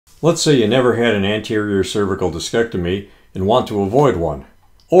Let's say you never had an anterior cervical discectomy and want to avoid one,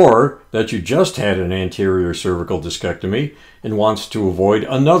 or that you just had an anterior cervical discectomy and want to avoid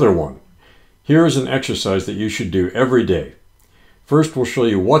another one. Here is an exercise that you should do every day. First, we'll show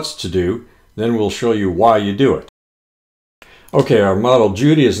you what's to do, then we'll show you why you do it. Okay, our model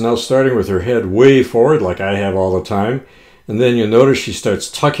Judy is now starting with her head way forward like I have all the time, and then you'll notice she starts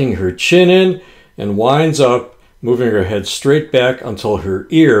tucking her chin in and winds up, moving her head straight back until her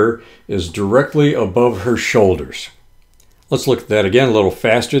ear is directly above her shoulders. Let's look at that again a little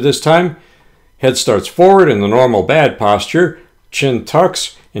faster this time. Head starts forward in the normal bad posture, chin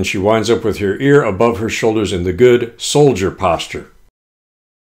tucks, and she winds up with her ear above her shoulders in the good soldier posture.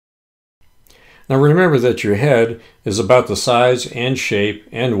 Now remember that your head is about the size and shape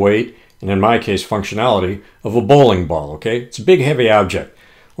and weight, and in my case functionality, of a bowling ball, okay? It's a big heavy object.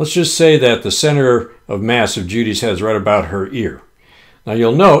 Let's just say that the center of mass of Judy's head is right about her ear. Now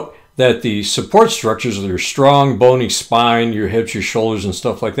you'll note that the support structures of your strong, bony spine, your hips, your shoulders, and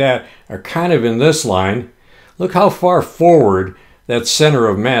stuff like that are kind of in this line. Look how far forward that center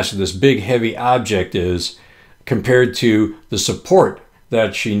of mass of this big, heavy object is compared to the support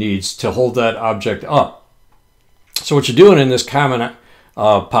that she needs to hold that object up. So what you're doing in this common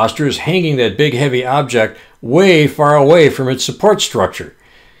posture is hanging that big, heavy object way far away from its support structure.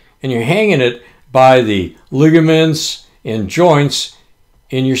 And you're hanging it by the ligaments and joints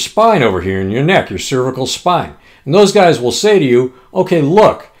in your spine over here, in your neck, your cervical spine. And those guys will say to you, okay,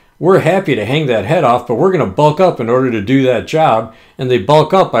 look, we're happy to hang that head off, but we're going to bulk up in order to do that job. And they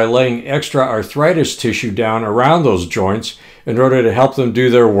bulk up by laying extra arthritis tissue down around those joints in order to help them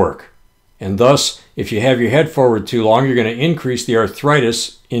do their work. And thus, if you have your head forward too long, you're going to increase the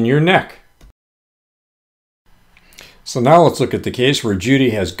arthritis in your neck. So now let's look at the case where Judy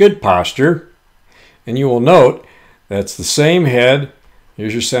has good posture, and you will note that's the same head.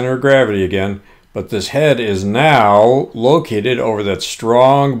 Here's your center of gravity again, but this head is now located over that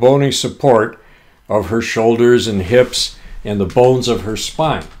strong bony support of her shoulders and hips and the bones of her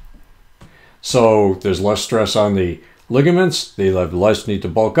spine. So there's less stress on the ligaments, they have less need to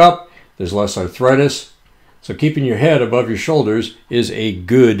bulk up, there's less arthritis. So keeping your head above your shoulders is a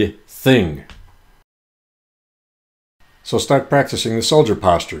good thing. So start practicing the soldier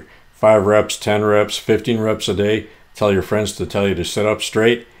posture. 5 reps, 10 reps, 15 reps a day. Tell your friends to tell you to sit up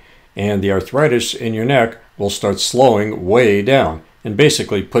straight, and the arthritis in your neck will start slowing way down and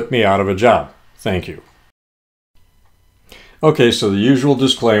basically put me out of a job. Thank you. Okay, so the usual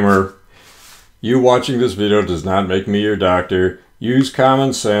disclaimer. You watching this video does not make me your doctor. Use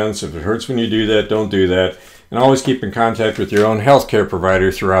common sense. If it hurts when you do that, don't do that. And always keep in contact with your own healthcare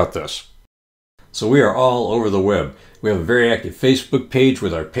provider throughout this. So we are all over the web. We have a very active Facebook page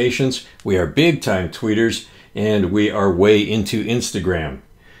with our patients. We are big-time tweeters, and we are way into Instagram.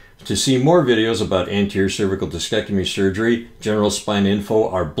 To see more videos about anterior cervical discectomy surgery, general spine info,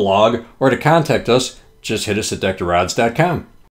 our blog, or to contact us, just hit us at drrods.com.